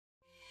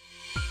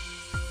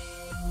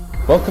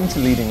Welcome to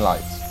Leading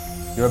Lights.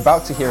 You're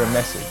about to hear a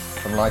message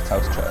from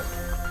Lighthouse Church.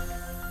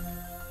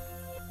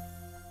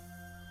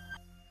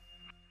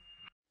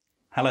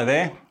 Hello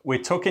there.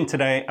 We're talking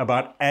today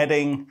about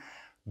adding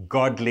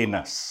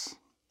godliness.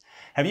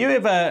 Have you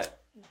ever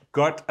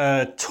got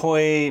a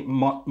toy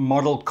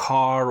model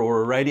car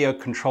or a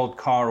radio-controlled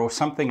car or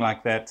something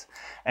like that,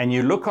 and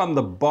you look on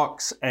the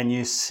box and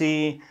you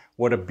see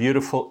what a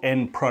beautiful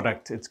end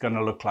product it's going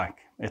to look like?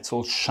 It's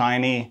all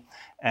shiny,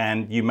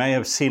 and you may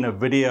have seen a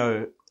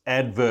video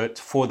advert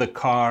for the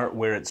car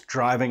where it's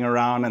driving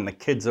around and the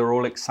kids are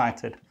all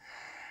excited.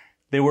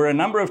 There were a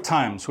number of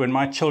times when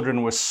my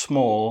children were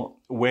small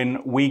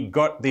when we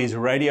got these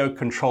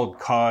radio-controlled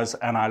cars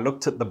and I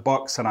looked at the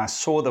box and I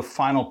saw the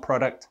final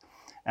product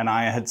and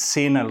I had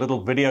seen a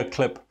little video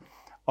clip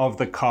of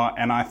the car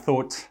and I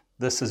thought,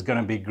 this is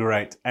going to be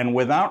great. And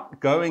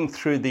without going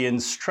through the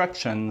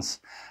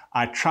instructions,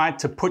 I tried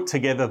to put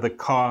together the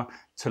car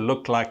to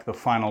look like the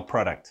final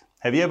product.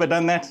 Have you ever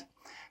done that?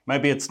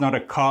 Maybe it's not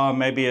a car,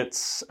 maybe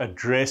it's a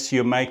dress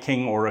you're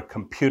making or a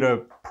computer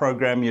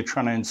program you're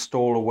trying to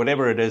install or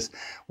whatever it is.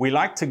 We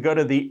like to go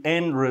to the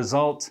end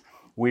result.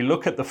 We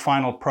look at the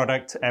final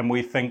product and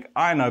we think,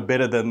 I know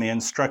better than the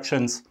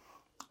instructions.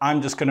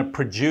 I'm just going to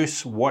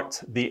produce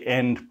what the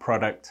end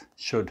product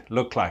should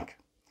look like.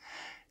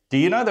 Do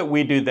you know that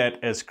we do that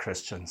as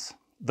Christians?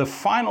 The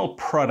final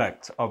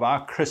product of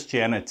our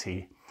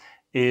Christianity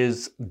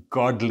is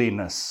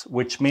godliness,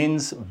 which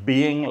means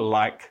being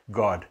like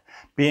God,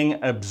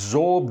 being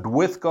absorbed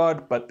with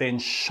God, but then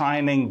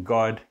shining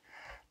God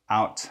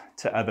out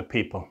to other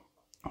people.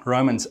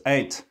 Romans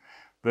 8,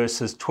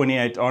 verses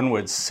 28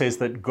 onwards says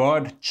that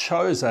God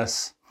chose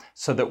us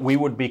so that we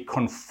would be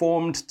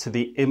conformed to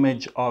the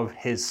image of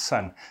His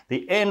Son.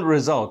 The end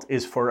result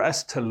is for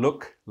us to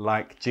look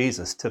like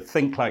Jesus, to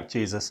think like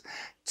Jesus,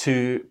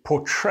 to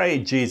portray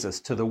Jesus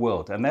to the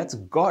world, and that's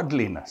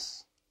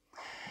godliness.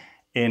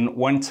 In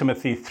 1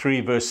 Timothy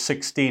 3 verse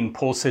 16,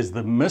 Paul says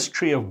the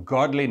mystery of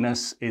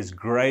godliness is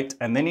great.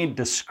 And then he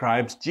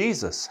describes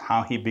Jesus,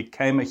 how he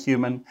became a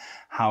human,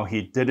 how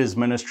he did his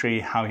ministry,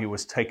 how he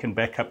was taken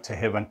back up to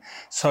heaven.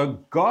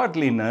 So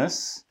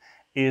godliness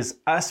is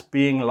us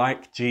being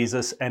like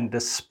Jesus and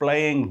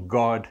displaying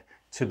God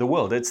to the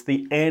world. It's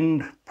the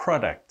end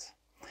product.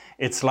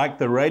 It's like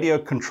the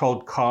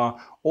radio-controlled car,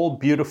 all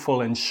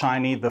beautiful and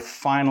shiny, the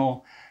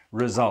final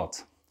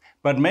result.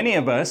 But many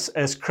of us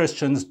as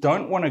Christians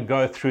don't want to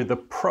go through the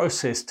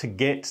process to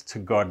get to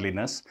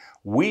godliness.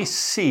 We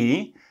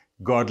see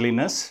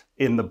godliness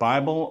in the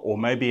Bible or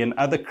maybe in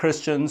other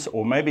Christians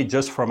or maybe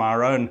just from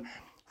our own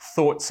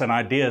thoughts and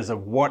ideas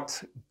of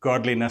what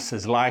godliness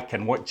is like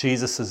and what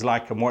Jesus is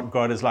like and what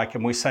God is like.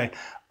 And we say,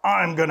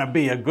 I'm going to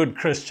be a good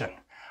Christian.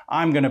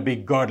 I'm going to be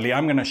godly.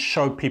 I'm going to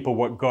show people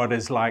what God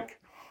is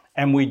like.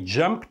 And we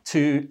jump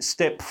to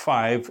step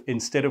 5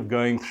 instead of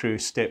going through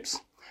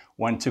steps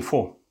 1 to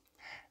 4.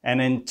 And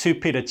in 2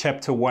 Peter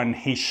chapter 1,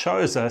 he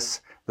shows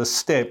us the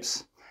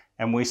steps,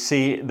 and we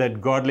see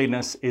that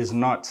godliness is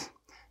not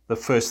the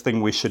first thing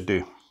we should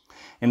do.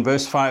 In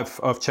verse 5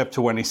 of chapter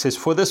 1, he says,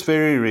 for this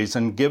very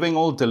reason, giving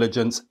all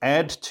diligence,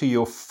 add to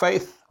your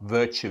faith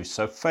virtue.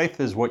 So faith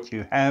is what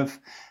you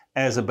have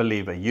as a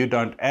believer. You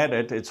don't add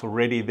it. It's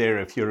already there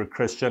if you're a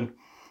Christian.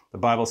 The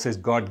Bible says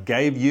God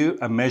gave you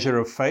a measure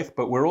of faith,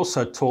 but we're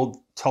also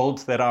told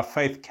that our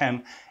faith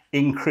can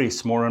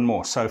increase more and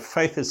more. So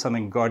faith is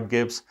something God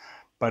gives,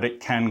 but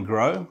it can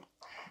grow.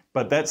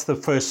 But that's the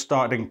first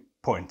starting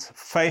point,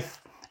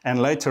 faith.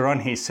 And later on,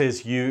 he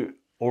says, you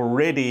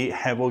already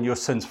have all your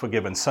sins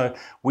forgiven. So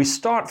we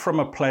start from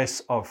a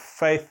place of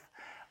faith,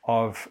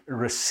 of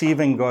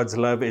receiving God's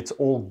love. It's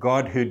all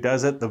God who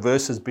does it. The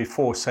verses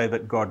before say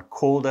that God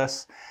called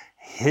us.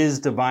 His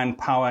divine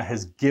power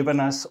has given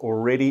us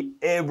already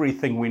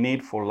everything we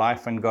need for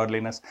life and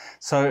godliness.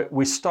 So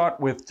we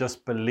start with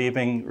just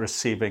believing,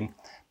 receiving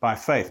by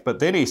faith. But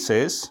then he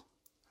says,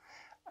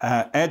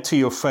 add to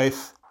your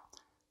faith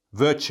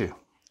virtue.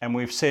 And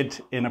we've said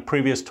in a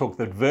previous talk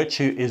that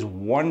virtue is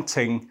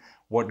wanting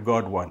what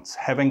God wants,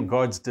 having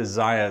God's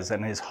desires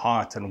and His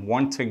heart and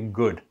wanting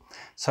good.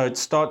 So it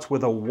starts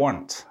with a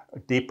want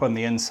deep on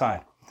the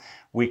inside.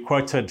 We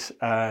quoted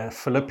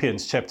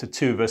Philippians chapter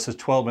 2, verses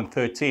 12 and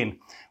 13,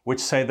 which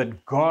say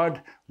that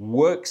God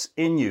works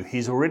in you.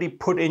 He's already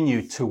put in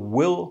you to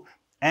will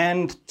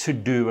and to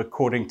do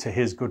according to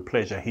His good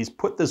pleasure. He's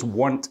put this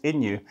want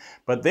in you.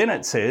 But then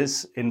it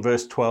says in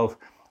verse 12,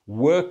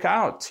 work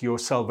out your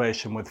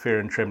salvation with fear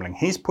and trembling.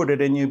 He's put it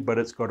in you, but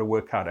it's got to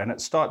work out. And it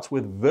starts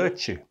with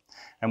virtue.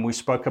 And we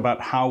spoke about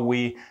how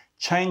we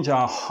change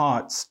our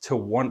hearts to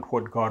want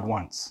what God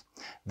wants.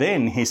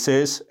 Then he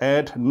says,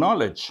 add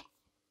knowledge,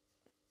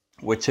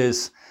 which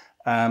is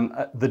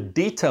the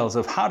details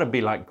of how to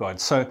be like God.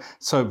 So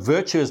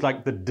virtue is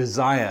like the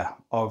desire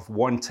of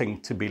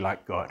wanting to be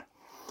like God.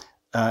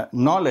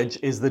 Knowledge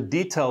is the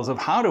details of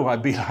how do I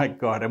be like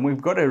God, and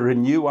we've got to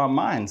renew our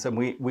minds. And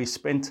we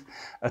spent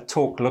a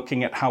talk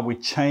looking at how we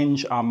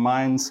change our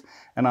minds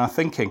and our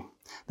thinking.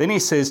 Then he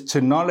says,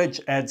 to knowledge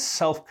adds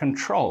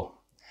self-control.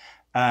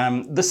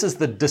 This is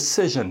the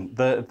decision,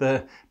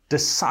 the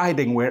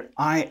deciding where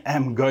I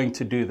am going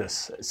to do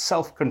this.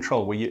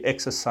 Self-control, where you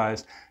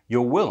exercise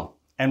your will.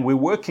 And we're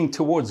working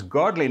towards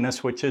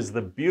godliness, which is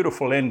the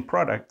beautiful end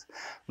product,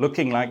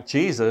 looking like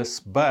Jesus,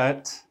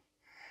 but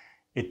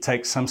it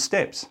takes some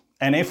steps.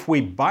 And if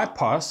we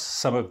bypass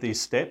some of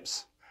these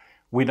steps,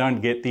 we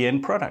don't get the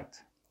end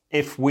product.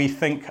 If we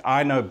think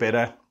I know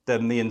better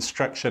than the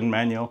instruction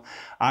manual,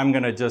 I'm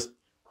going to just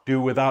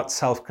do without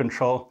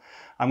self-control,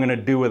 I'm going to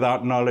do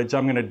without knowledge,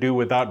 I'm going to do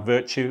without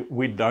virtue,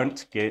 we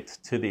don't get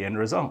to the end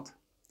result.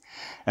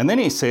 And then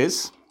he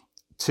says,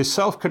 to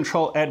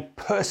self-control add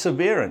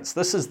perseverance.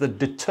 This is the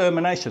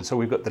determination. So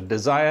we've got the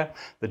desire,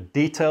 the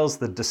details,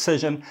 the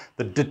decision,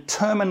 the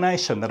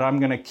determination that I'm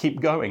going to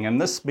keep going. And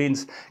this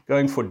means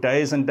going for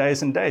days and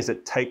days and days.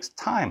 It takes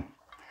time.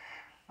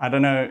 I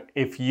don't know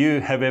if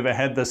you have ever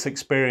had this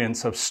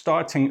experience of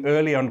starting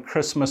early on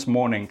Christmas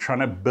morning, trying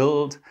to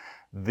build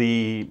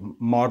the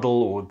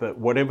model or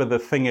whatever the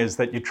thing is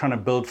that you're trying to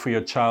build for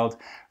your child,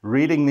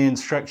 reading the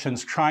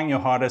instructions, trying your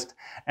hardest,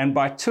 and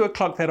by 2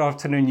 o'clock that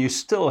afternoon, you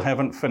still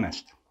haven't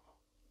finished.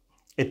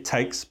 It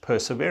takes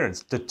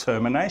perseverance,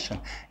 determination.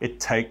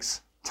 It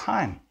takes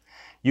time.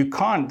 You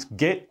can't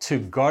get to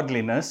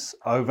godliness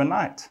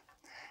overnight.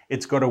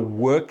 It's got to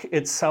work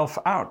itself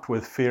out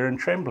with fear and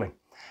trembling.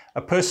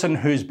 A person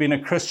who's been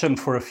a Christian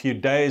for a few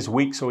days,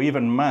 weeks, or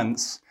even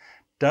months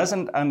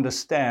doesn't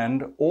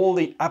understand all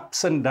the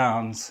ups and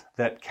downs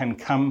that can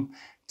come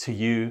to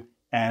you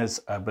as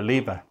a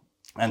believer.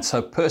 And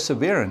so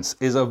perseverance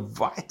is a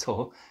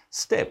vital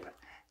step.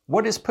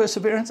 What is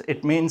perseverance?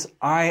 It means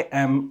I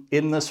am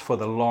in this for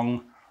the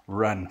long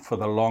run, for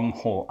the long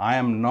haul. I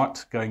am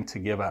not going to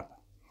give up.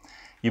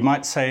 You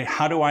might say,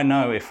 how do I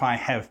know if I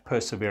have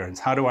perseverance?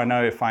 How do I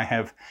know if I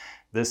have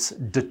this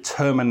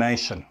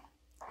determination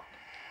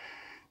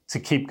to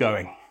keep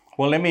going?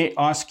 Well, let me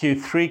ask you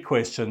 3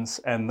 questions,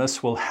 and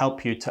this will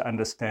help you to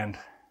understand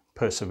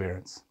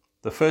perseverance.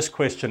 The first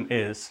question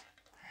is,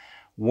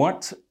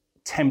 what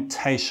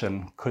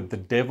temptation could the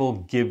devil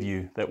give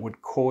you that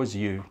would cause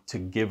you to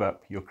give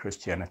up your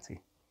Christianity?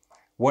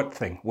 What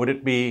thing? Would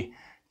it be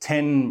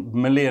 10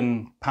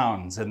 million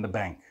pounds in the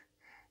bank,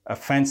 a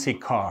fancy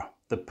car,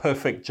 the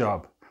perfect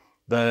job,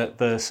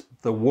 the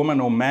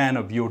woman or man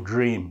of your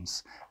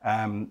dreams,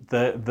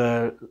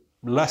 the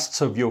lusts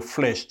of your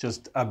flesh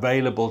just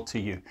available to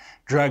you,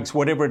 drugs,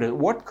 whatever it is?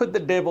 What could the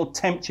devil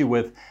tempt you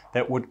with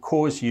that would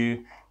cause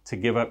you to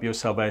give up your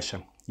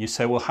salvation? You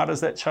say, well, how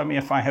does that show me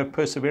if I have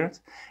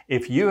perseverance?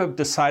 If you have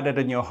decided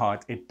in your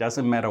heart, it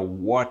doesn't matter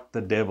what the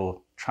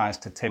devil tries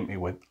to tempt me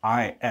with,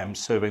 I am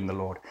serving the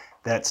Lord.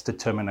 That's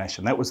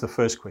determination. That was the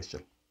first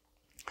question.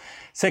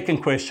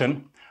 Second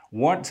question,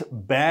 what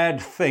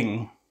bad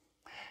thing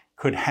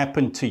could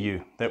happen to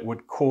you that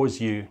would cause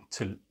you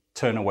to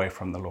turn away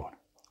from the Lord?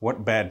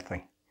 What bad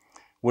thing?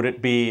 Would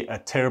it be a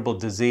terrible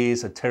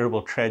disease, a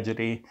terrible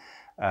tragedy,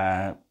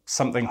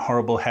 something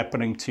horrible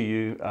happening to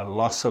you, a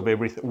loss of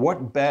everything?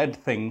 What bad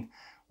thing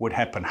would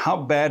happen? How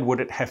bad would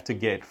it have to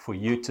get for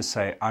you to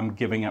say, I'm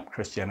giving up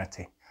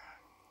Christianity?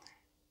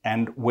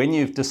 And when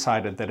you've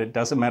decided that it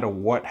doesn't matter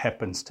what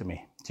happens to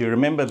me, do you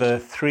remember the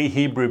 3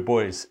 Hebrew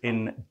boys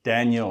in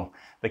Daniel?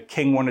 The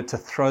king wanted to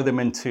throw them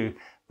into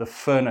the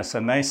furnace,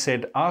 and they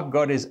said, our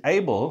God is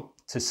able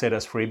to set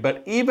us free,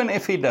 but even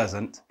if he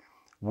doesn't,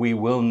 we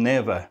will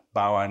never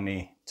bow our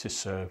knee to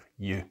serve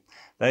you.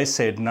 They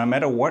said, no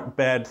matter what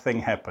bad thing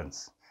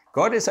happens,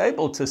 God is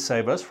able to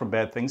save us from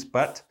bad things,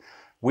 but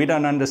we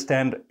don't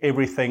understand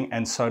everything.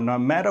 And so no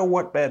matter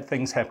what bad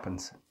thing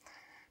happens.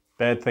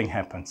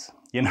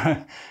 You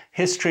know,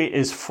 history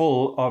is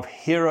full of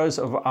heroes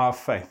of our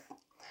faith.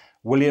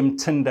 William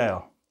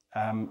Tyndale.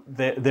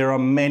 There are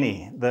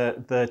many.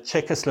 The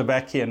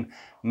Czechoslovakian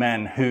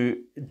man who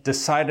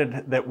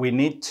decided that we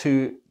need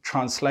to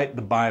translate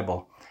the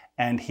Bible,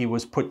 and he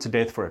was put to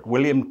death for it.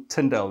 William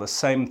Tyndale, the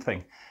same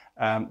thing.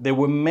 There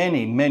were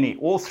many,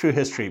 all through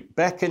history.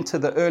 Back into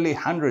the early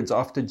hundreds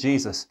after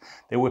Jesus,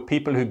 there were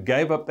people who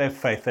gave up their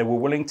faith. They were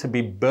willing to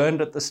be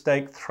burned at the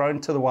stake, thrown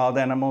to the wild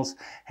animals,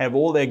 have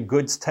all their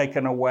goods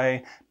taken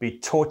away, be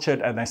tortured,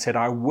 and they said,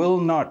 I will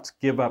not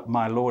give up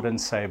my Lord and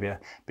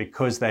Savior,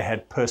 because they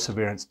had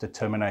perseverance,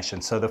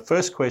 determination. So the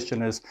first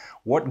question is,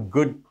 what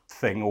good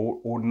thing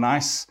or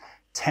nice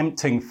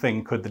tempting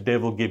thing could the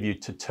devil give you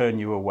to turn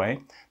you away?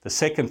 The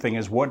second thing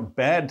is, what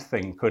bad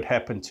thing could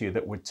happen to you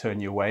that would turn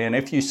you away? And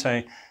if you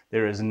say,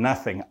 there is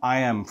nothing, I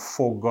am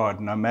for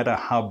God, no matter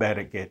how bad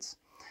it gets,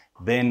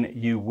 then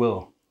you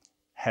will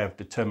have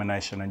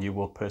determination and you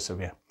will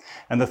persevere.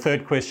 And the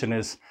third question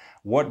is,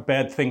 what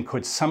bad thing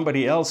could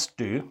somebody else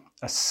do,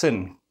 a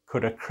sin,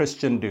 could a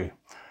Christian do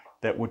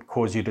that would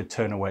cause you to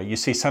turn away? You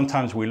see,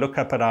 sometimes we look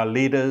up at our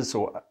leaders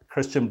or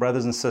Christian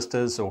brothers and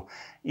sisters, or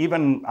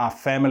even our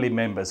family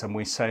members, and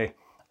we say,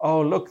 oh,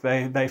 look,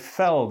 they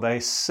fell, they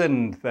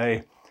sinned,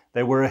 they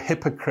were a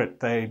hypocrite,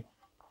 they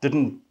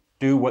didn't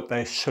do what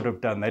they should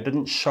have done, they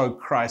didn't show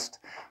Christ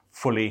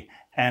fully,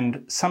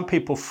 and some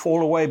people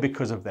fall away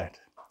because of that.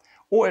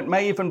 Or it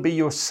may even be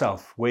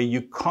yourself, where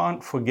you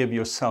can't forgive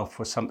yourself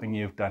for something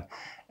you've done.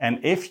 And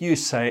if you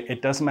say,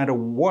 it doesn't matter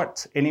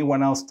what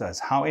anyone else does,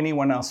 how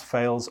anyone else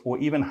fails, or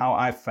even how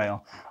I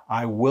fail,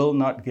 I will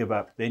not give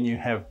up, then you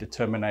have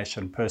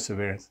determination,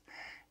 perseverance,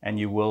 and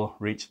you will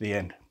reach the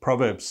end.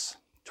 Proverbs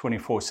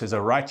 24 says,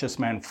 a righteous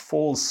man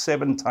falls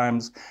 7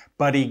 times,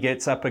 but he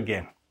gets up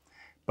again.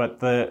 But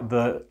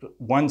the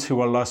ones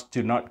who are lost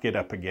do not get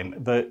up again.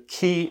 The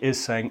key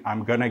is saying,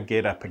 I'm going to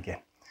get up again.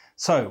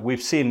 So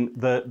we've seen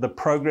the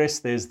progress,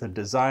 there's the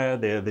desire,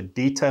 there are the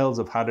details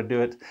of how to do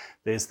it,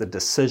 there's the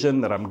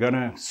decision that I'm going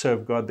to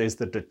serve God, there's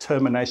the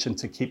determination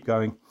to keep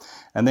going.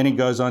 And then he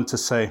goes on to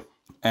say,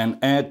 and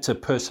add to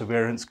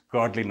perseverance,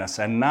 godliness.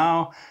 And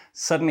now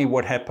suddenly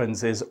what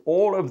happens is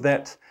all of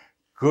that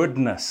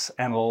goodness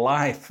and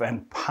life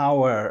and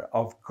power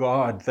of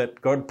God that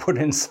God put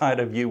inside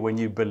of you when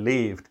you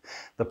believed,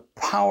 the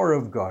power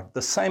of God,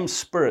 the same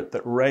Spirit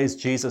that raised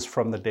Jesus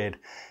from the dead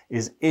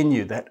is in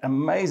you, that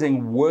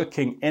amazing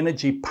working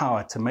energy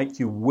power to make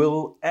you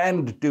will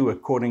and do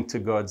according to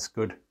God's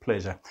good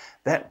pleasure.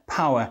 That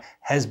power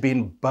has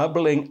been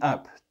bubbling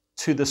up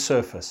to the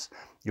surface.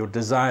 Your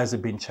desires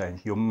have been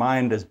changed. Your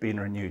mind has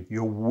been renewed.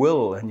 Your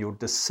will and your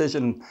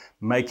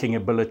decision-making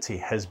ability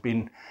has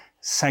been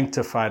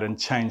sanctified and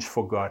changed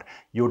for God.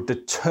 Your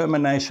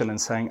determination in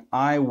saying,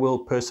 I will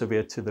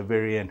persevere to the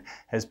very end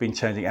has been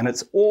changing. And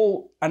it's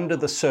all under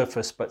the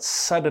surface, but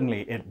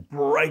suddenly it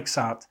breaks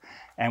out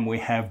and we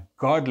have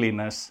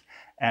godliness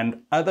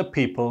and other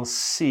people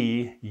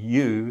see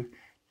you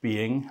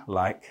being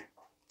like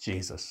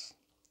Jesus.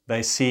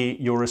 They see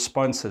your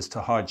responses to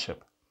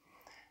hardship,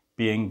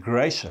 being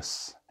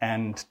gracious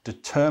and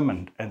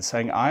determined and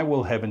saying, I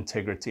will have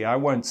integrity. I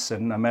won't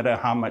sin no matter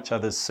how much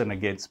others sin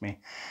against me.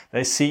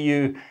 They see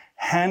you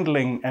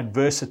handling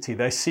adversity.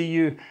 They see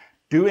you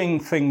doing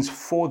things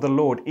for the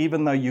Lord,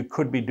 even though you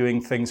could be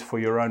doing things for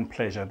your own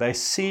pleasure. They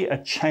see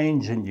a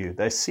change in you.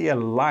 They see a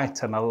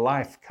light and a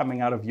life coming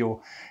out of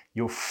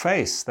your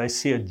face. They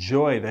see a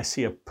joy. They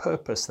see a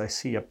purpose. They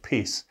see a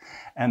peace.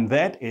 And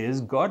that is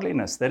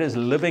godliness. That is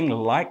living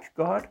like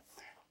God,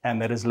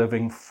 and that is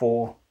living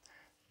for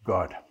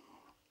God.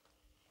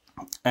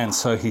 And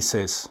so he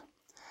says,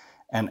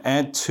 and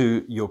add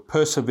to your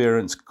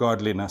perseverance,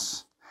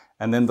 godliness.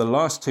 And then the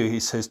last two, he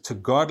says, to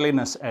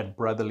godliness add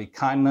brotherly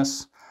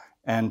kindness,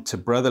 and to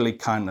brotherly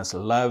kindness,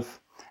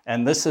 love.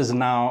 And this is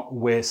now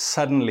where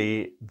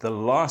suddenly the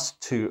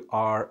last two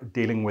are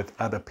dealing with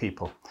other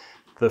people.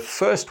 The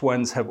first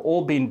ones have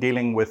all been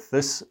dealing with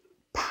this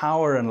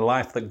power and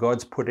life that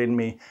God's put in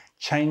me,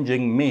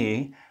 changing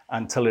me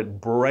until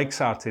it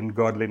breaks out in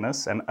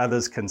godliness and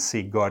others can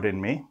see God in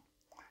me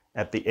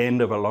at the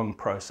end of a long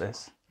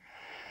process.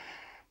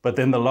 But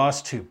then the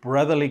last two,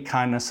 brotherly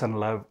kindness and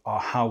love, are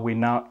how we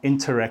now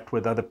interact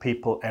with other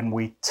people and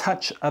we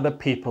touch other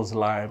people's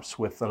lives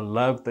with the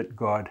love that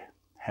God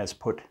has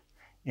put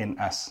in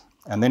us.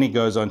 And then he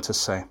goes on to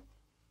say,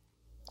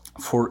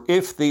 for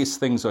if these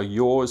things are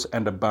yours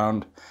and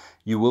abound,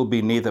 you will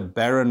be neither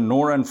barren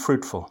nor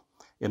unfruitful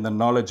in the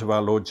knowledge of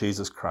our Lord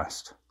Jesus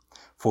Christ.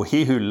 For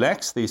he who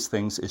lacks these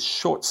things is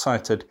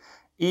short-sighted,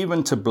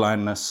 even to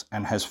blindness,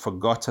 and has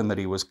forgotten that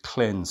he was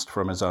cleansed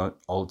from his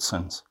old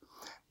sins.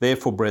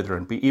 Therefore,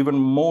 brethren, be even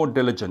more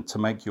diligent to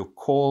make your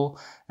call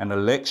and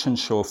election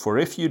sure, for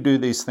if you do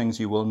these things,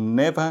 you will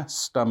never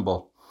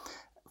stumble.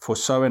 For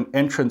so an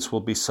entrance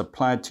will be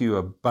supplied to you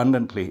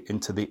abundantly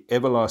into the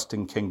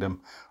everlasting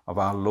kingdom of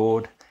our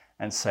Lord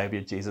and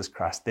Savior Jesus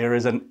Christ. There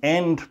is an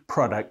end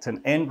product,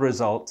 an end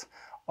result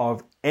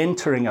of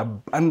entering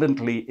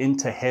abundantly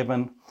into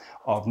heaven,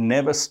 of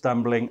never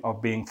stumbling,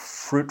 of being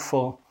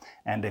fruitful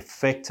and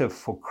effective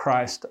for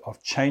Christ,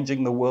 of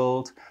changing the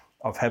world,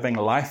 of having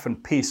life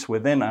and peace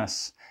within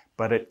us.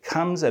 But it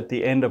comes at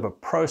the end of a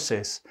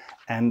process,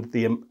 and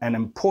an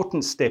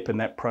important step in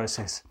that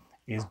process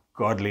is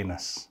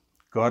godliness.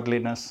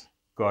 Godliness,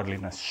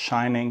 godliness,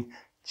 shining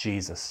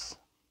Jesus.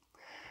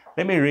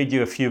 Let me read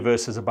you a few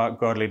verses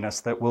about godliness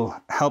that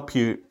will help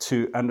you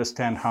to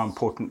understand how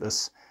important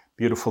this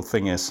beautiful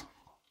thing is.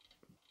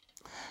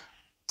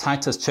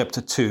 Titus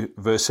chapter 2,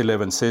 verse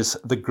 11 says,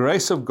 the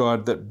grace of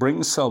God that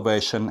brings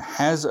salvation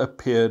has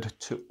appeared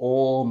to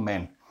all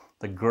men.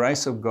 The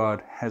grace of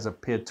God has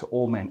appeared to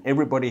all men.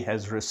 Everybody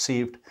has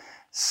received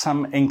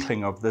some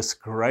inkling of this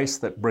grace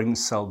that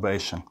brings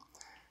salvation.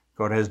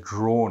 God has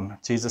drawn.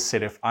 Jesus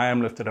said, if I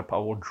am lifted up, I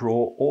will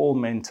draw all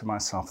men to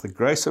myself. The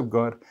grace of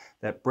God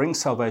that brings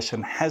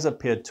salvation has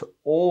appeared to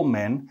all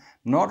men.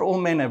 Not all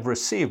men have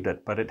received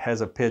it, but it has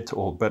appeared to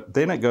all. But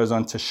then it goes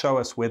on to show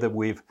us whether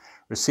we've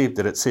received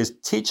it. It says,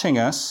 teaching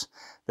us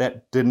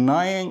that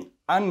denying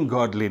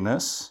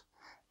ungodliness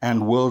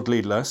and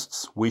worldly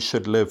lusts, we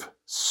should live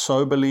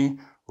soberly,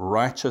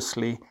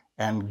 righteously,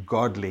 and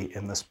godly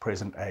in this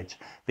present age.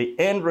 The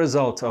end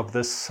result of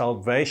this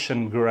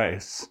salvation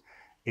grace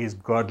is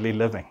godly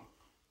living.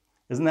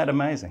 Isn't that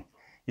amazing?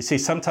 You see,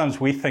 sometimes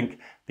we think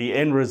the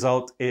end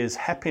result is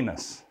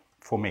happiness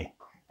for me,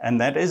 and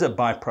that is a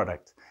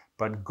byproduct.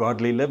 But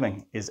godly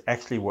living is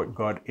actually what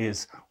God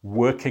is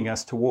working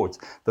us towards.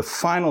 The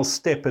final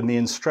step in the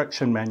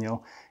instruction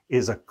manual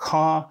is a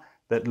car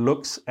that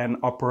looks and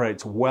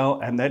operates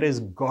well, and that is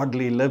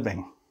godly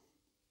living.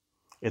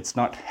 It's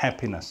not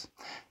happiness.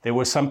 There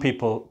were some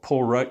people,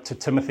 Paul wrote to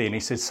Timothy, and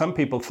he says, some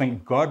people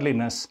think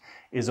godliness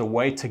is a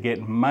way to get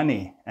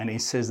money. And he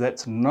says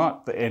that's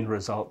not the end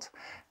result.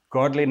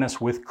 Godliness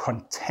with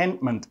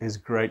contentment is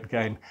great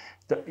gain.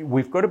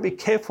 We've got to be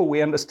careful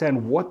we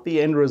understand what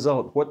the end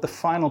result, what the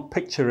final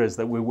picture is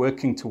that we're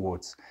working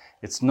towards.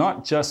 It's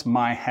not just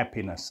my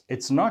happiness.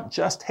 It's not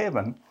just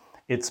heaven.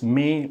 It's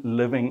me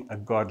living a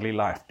godly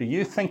life. Do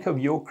you think of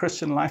your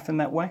Christian life in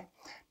that way?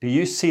 Do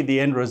you see the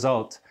end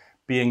result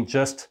being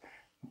just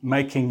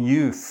making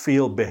you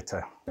feel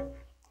better?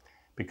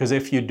 Because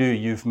if you do,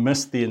 you've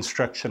missed the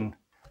instruction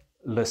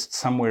list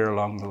somewhere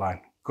along the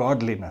line.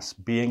 Godliness,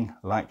 being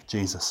like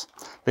Jesus.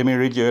 Let me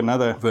read you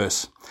another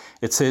verse.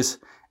 It says,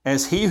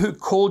 as he who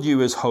called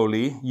you is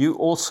holy, you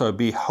also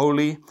be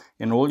holy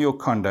in all your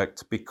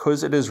conduct,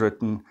 because it is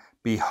written,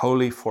 be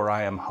holy, for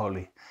I am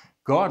holy.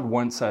 God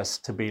wants us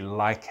to be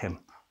like him.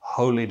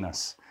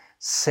 Holiness,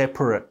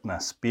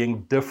 separateness,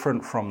 being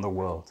different from the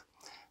world.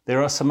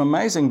 There are some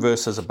amazing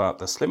verses about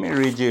this. Let me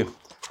read you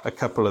a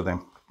couple of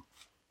them.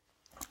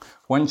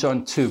 1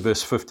 John 2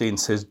 verse 15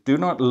 says, do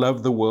not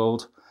love the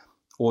world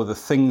or the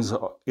things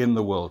in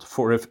the world.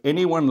 For if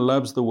anyone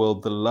loves the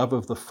world, the love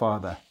of the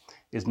Father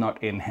is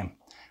not in him.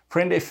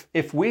 Friend,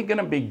 if we're going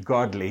to be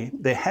godly,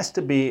 there has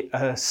to be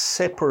a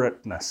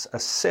separateness, a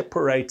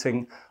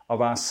separating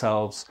of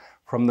ourselves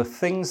from the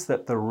things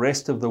that the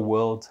rest of the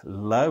world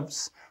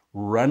loves,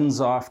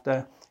 runs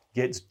after,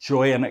 gets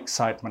joy and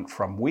excitement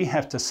from. We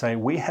have to say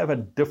we have a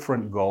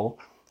different goal.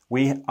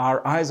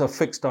 Our eyes are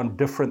fixed on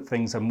different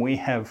things, and we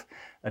have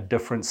a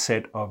different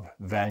set of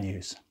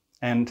values.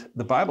 And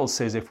the Bible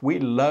says if we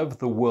love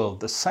the world,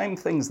 the same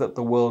things that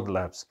the world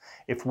loves,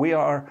 if we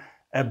are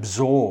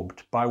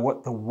absorbed by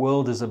what the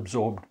world is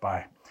absorbed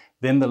by,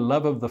 then the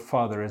love of the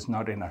Father is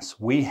not in us.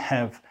 We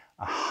have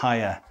a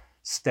higher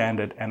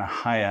standard and a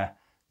higher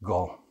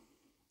goal.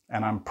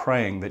 And I'm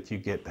praying that you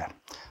get that.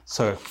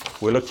 So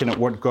we're looking at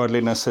what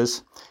godliness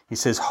is. He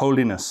says,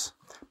 holiness,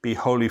 be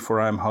holy, for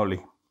I am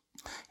holy.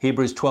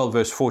 Hebrews 12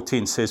 verse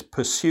 14 says,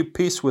 pursue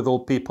peace with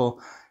all people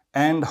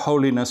and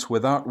holiness,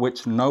 without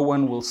which no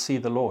one will see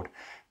the Lord.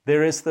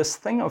 There is this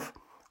thing of,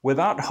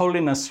 without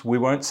holiness, we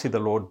won't see the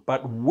Lord,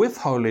 but with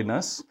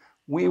holiness,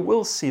 we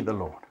will see the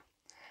Lord.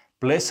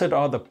 Blessed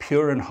are the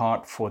pure in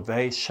heart, for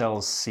they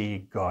shall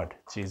see God,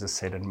 Jesus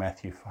said in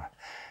Matthew 5.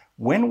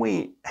 When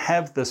we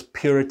have this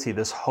purity,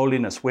 this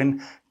holiness,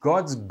 when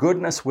God's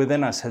goodness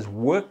within us has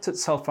worked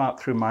itself out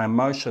through my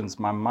emotions,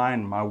 my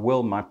mind, my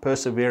will, my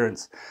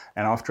perseverance,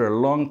 and after a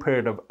long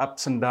period of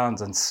ups and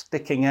downs and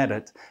sticking at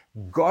it,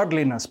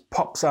 godliness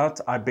pops out.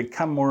 I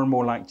become more and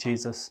more like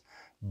Jesus,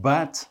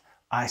 but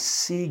I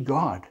see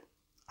God.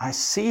 I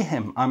see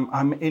him.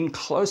 I'm in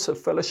closer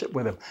fellowship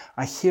with him.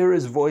 I hear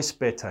his voice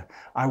better.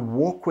 I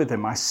walk with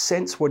him. I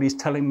sense what he's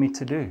telling me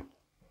to do.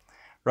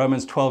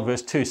 Romans 12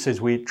 verse 2 says,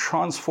 we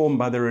transformed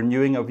by the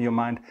renewing of your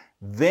mind,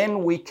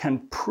 then we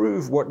can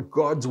prove what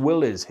God's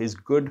will is, his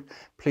good,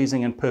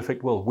 pleasing, and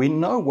perfect will. We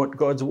know what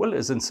God's will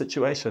is in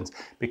situations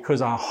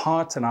because our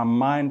heart and our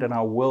mind and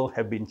our will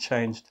have been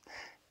changed.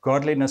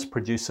 Godliness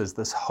produces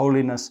this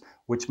holiness,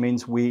 which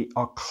means we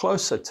are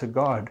closer to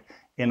God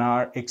in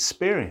our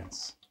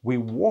experience. We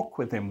walk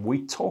with him,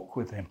 we talk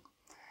with him.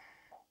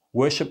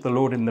 Worship the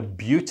Lord in the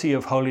beauty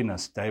of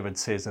holiness, David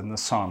says in the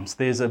Psalms.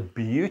 There's a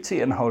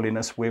beauty in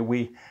holiness where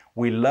we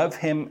love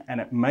him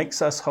and it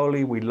makes us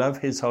holy. We love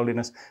his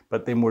holiness,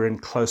 but then we're in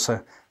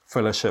closer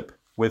fellowship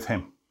with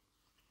him.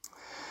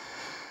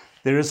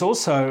 There is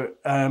also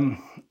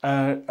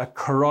a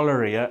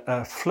corollary,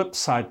 a flip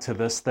side to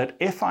this, that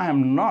if I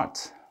am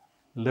not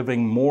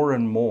living more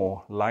and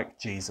more like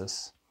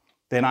Jesus,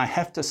 then I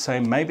have to say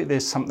maybe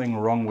there's something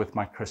wrong with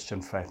my Christian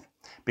faith.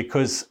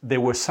 Because there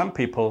were some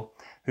people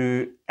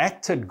who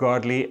acted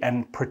godly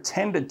and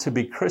pretended to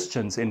be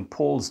Christians in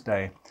Paul's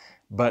day,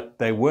 but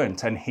they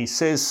weren't. And he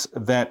says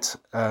that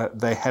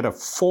they had a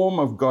form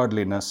of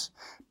godliness,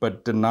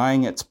 but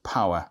denying its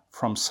power.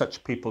 From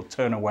such people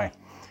turn away.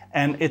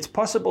 And it's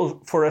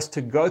possible for us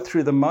to go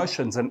through the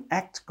motions and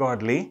act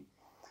godly,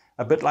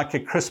 a bit like a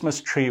Christmas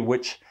tree,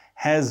 which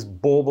has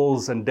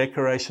baubles and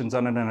decorations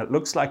on it, and it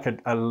looks like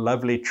a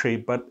lovely tree,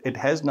 but it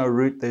has no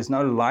root, there's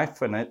no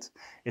life in it,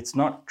 it's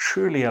not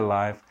truly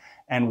alive,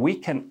 and we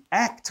can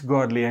act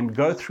godly and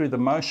go through the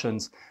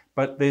motions,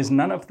 but there's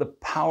none of the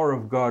power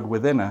of God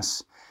within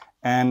us,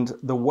 and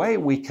the way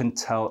we can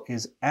tell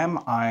is, am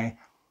I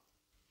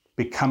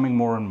becoming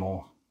more and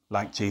more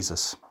like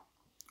Jesus?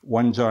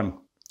 1 John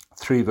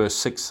 3 verse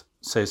 6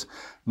 says,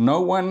 no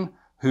one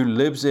who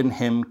lives in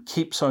him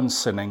keeps on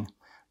sinning.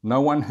 No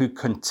one who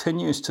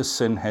continues to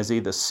sin has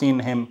either seen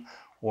him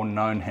or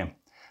known him.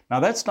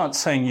 Now, that's not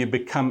saying you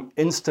become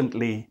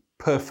instantly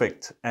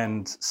perfect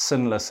and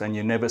sinless and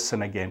you never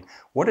sin again.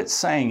 What it's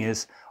saying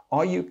is,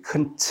 are you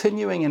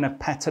continuing in a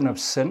pattern of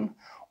sin,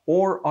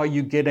 or are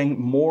you getting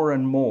more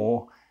and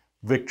more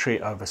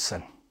victory over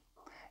sin?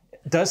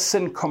 Does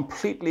sin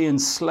completely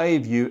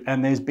enslave you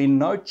and there's been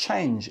no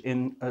change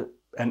in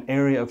an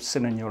area of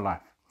sin in your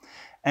life?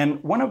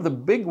 And one of the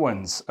big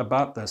ones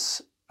about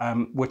this,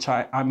 which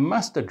I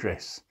must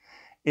address,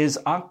 is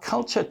our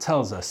culture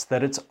tells us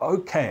that it's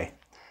okay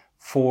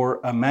for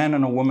a man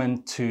and a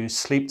woman to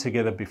sleep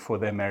together before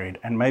they're married,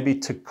 and maybe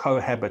to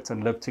cohabit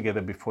and live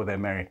together before they're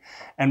married.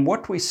 And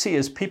what we see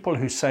is people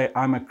who say,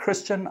 I'm a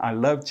Christian, I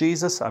love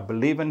Jesus, I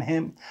believe in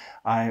him,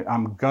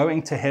 I'm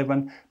going to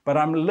heaven, but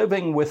I'm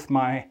living with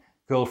my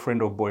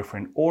girlfriend or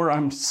boyfriend, or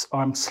I'm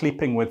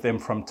sleeping with them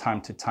from time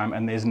to time,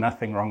 and there's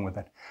nothing wrong with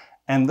it.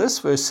 And this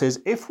verse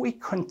says, if we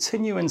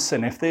continue in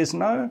sin, if there's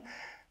no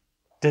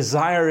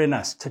desire in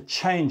us to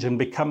change and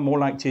become more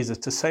like Jesus,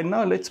 to say,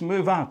 no, let's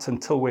move out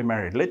until we're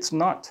married. Let's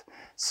not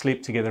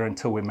sleep together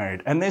until we're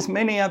married. And there's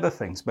many other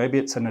things. Maybe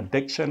it's an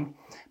addiction.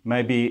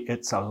 Maybe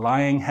it's a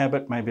lying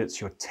habit. Maybe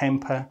it's your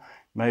temper.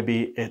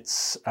 Maybe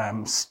it's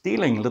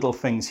stealing little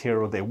things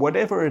here or there.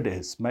 Whatever it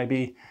is,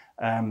 maybe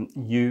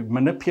you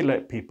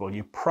manipulate people,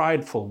 you're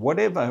prideful,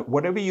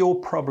 whatever your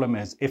problem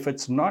is, if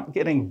it's not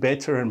getting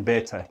better and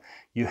better,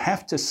 you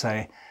have to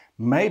say,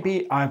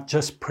 maybe I've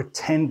just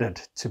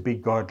pretended to be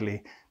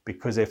godly,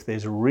 because if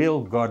there's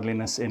real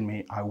godliness in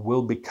me, I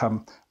will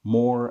become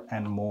more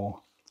and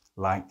more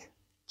like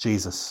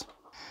Jesus.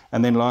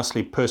 And then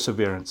lastly,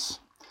 perseverance.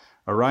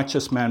 A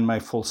righteous man may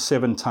fall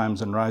 7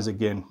 times and rise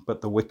again,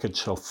 but the wicked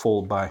shall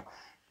fall by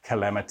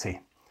calamity.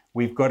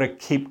 We've got to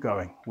keep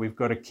going. We've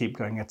got to keep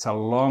going. It's a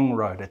long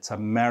road. It's a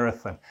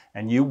marathon.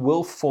 And you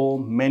will fall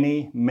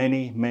many,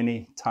 many,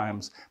 many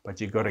times, but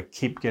you've got to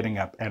keep getting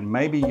up. And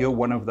maybe you're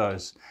one of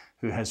those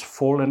who has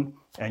fallen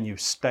and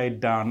you've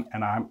stayed down.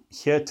 And I'm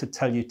here to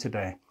tell you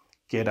today,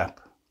 get up.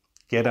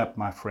 Get up,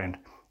 my friend.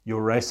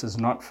 Your race is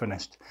not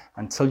finished.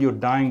 Until your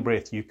dying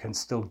breath, you can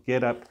still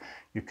get up.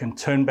 You can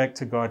turn back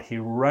to God. He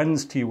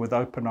runs to you with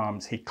open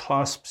arms. He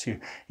clasps you.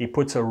 He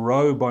puts a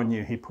robe on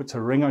you. He puts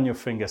a ring on your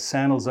finger,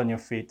 sandals on your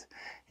feet.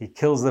 He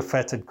kills the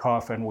fatted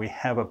calf, and we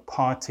have a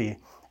party,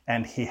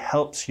 and he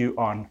helps you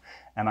on.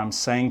 And I'm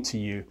saying to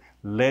you,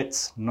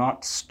 let's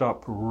not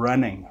stop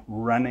running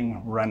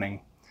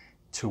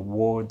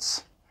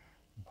towards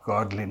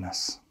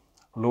godliness.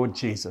 Lord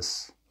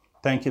Jesus,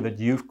 thank you that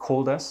you've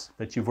called us,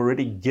 that you've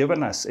already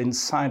given us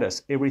inside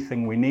us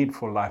everything we need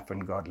for life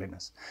and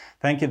godliness.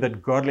 Thank you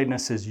that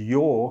godliness is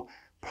your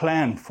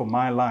plan for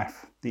my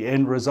life. The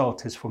end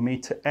result is for me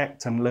to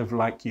act and live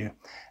like you.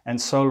 And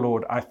so,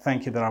 Lord, I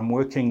thank you that I'm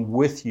working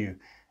with you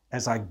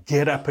as I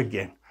get up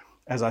again,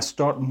 as I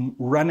start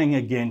running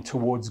again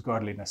towards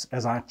godliness,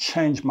 as I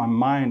change my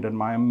mind and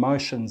my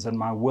emotions and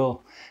my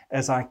will,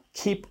 as I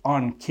keep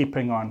on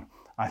keeping on.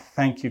 I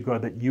thank you,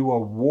 God, that you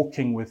are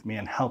walking with me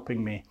and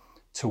helping me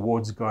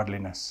towards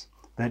godliness,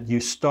 that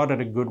you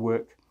started a good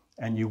work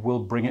and you will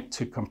bring it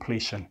to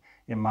completion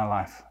in my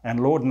life. And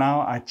Lord, now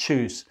I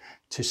choose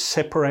to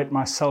separate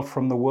myself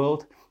from the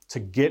world, to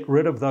get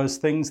rid of those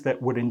things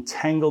that would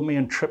entangle me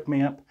and trip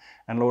me up.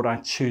 And Lord, I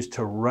choose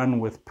to run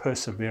with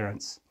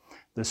perseverance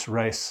this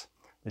race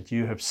that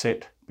you have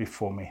set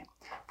before me.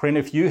 Friend,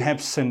 if you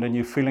have sinned and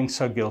you're feeling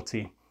so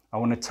guilty, I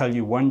want to tell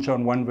you 1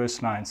 John 1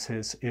 verse 9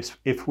 says,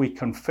 if we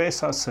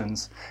confess our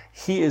sins,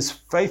 he is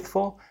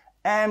faithful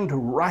and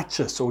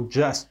righteous or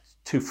just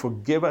to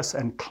forgive us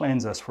and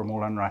cleanse us from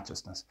all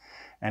unrighteousness.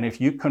 And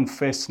if you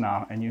confess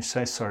now and you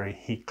say sorry,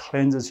 he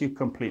cleanses you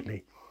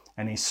completely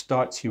and he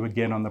starts you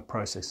again on the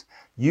process.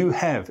 You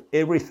have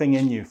everything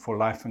in you for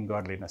life and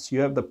godliness. You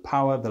have the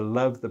power, the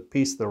love, the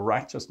peace, the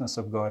righteousness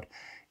of God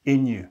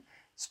in you.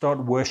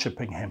 Start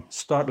worshiping him.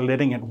 Start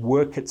letting it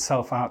work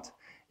itself out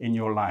in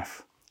your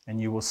life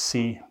and you will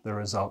see the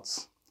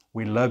results.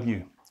 We love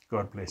you.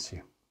 God bless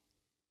you.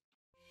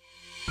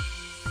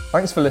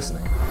 Thanks for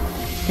listening.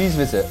 Please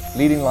visit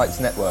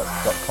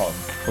leadinglightsnetwork.com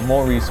for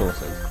more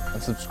resources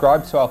and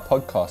subscribe to our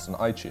podcast on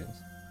iTunes.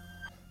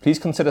 Please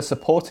consider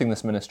supporting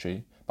this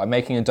ministry by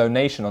making a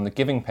donation on the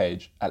giving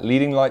page at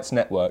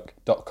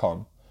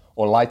leadinglightsnetwork.com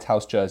or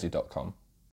lighthousejersey.com.